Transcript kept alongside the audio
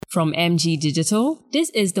From MG Digital, this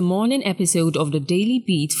is the morning episode of the Daily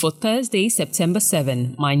Beat for Thursday, September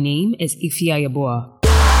 7. My name is Ifeanyi Yeboah.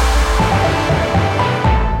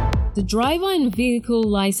 The Driver and Vehicle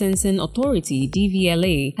Licensing Authority,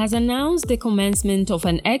 DVLA, has announced the commencement of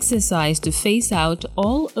an exercise to phase out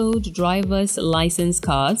all old driver's license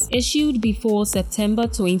cards issued before September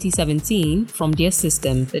 2017 from their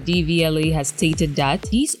system. The DVLA has stated that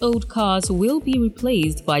these old cards will be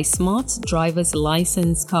replaced by smart driver's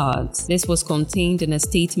license cards. This was contained in a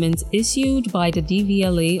statement issued by the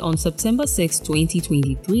DVLA on September 6,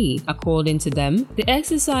 2023. According to them, the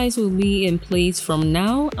exercise will be in place from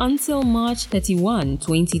now until March 31,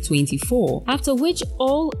 2024, after which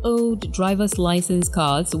all old driver's license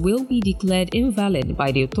cards will be declared invalid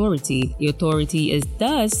by the authority. The authority is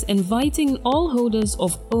thus inviting all holders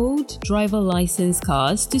of old driver license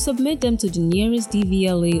cards to submit them to the nearest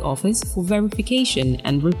DVLA office for verification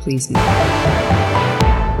and replacement.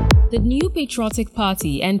 The New Patriotic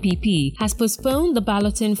Party, NPP, has postponed the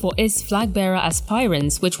balloting for its flag-bearer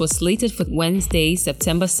aspirants, which was slated for Wednesday,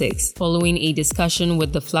 September 6. Following a discussion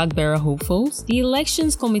with the flag-bearer hopefuls, the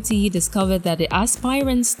Elections Committee discovered that the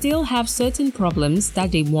aspirants still have certain problems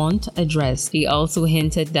that they want addressed. They also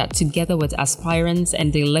hinted that together with aspirants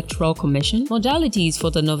and the Electoral Commission, modalities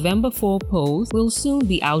for the November 4 polls will soon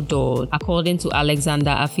be outlawed. According to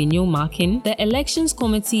Alexander Afinyo-Markin, the Elections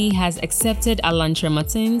Committee has accepted Alan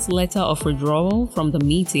Trematin's letter of withdrawal from the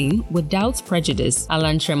meeting without prejudice.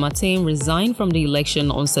 Alan Trematin resigned from the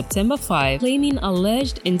election on September 5, claiming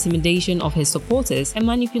alleged intimidation of his supporters and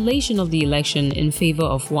manipulation of the election in favor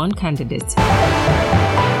of one candidate.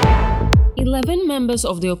 11 members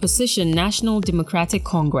of the opposition National Democratic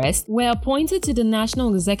Congress were appointed to the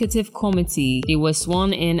National Executive Committee. They were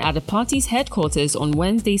sworn in at the party's headquarters on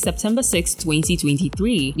Wednesday, September 6,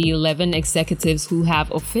 2023. The 11 executives who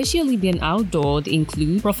have officially been outlawed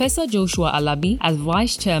include Professor Joshua Alabi as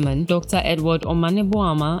Vice Chairman, Dr. Edward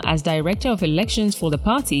Omaneboama as Director of Elections for the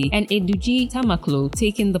party, and Eduji Tamaklo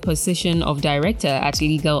taking the position of Director at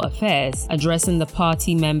Legal Affairs. Addressing the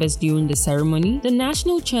party members during the ceremony, the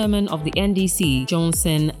National Chairman of the NDC,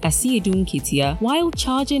 Johnson Asiedun Kitia, while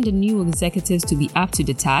charging the new executives to be up to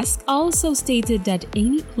the task, also stated that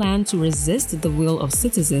any plan to resist the will of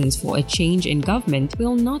citizens for a change in government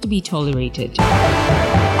will not be tolerated.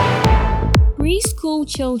 Preschool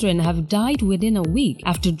children have died within a week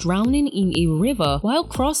after drowning in a river while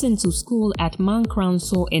crossing to school at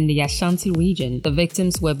Mankranso in the Ashanti region. The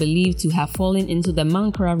victims were believed to have fallen into the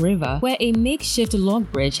Mankra River, where a makeshift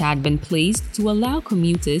log bridge had been placed to allow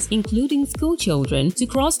commuters, including school children, to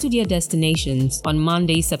cross to their destinations. On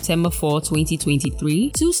Monday, September 4,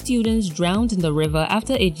 2023, 2 students drowned in the river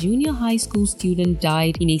after a junior high school student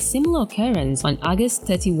died in a similar occurrence on August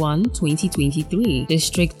 31, 2023.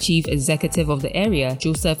 District Chief Executive of the area,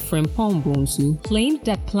 Joseph Frimpong Bonsu, claimed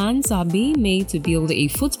that plans are being made to build a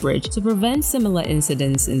footbridge to prevent similar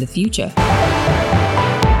incidents in the future.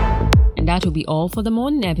 And that will be all for the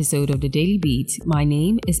morning episode of the Daily Beat. My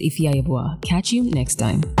name is Ifeanyi Yeboah. Catch you next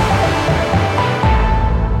time.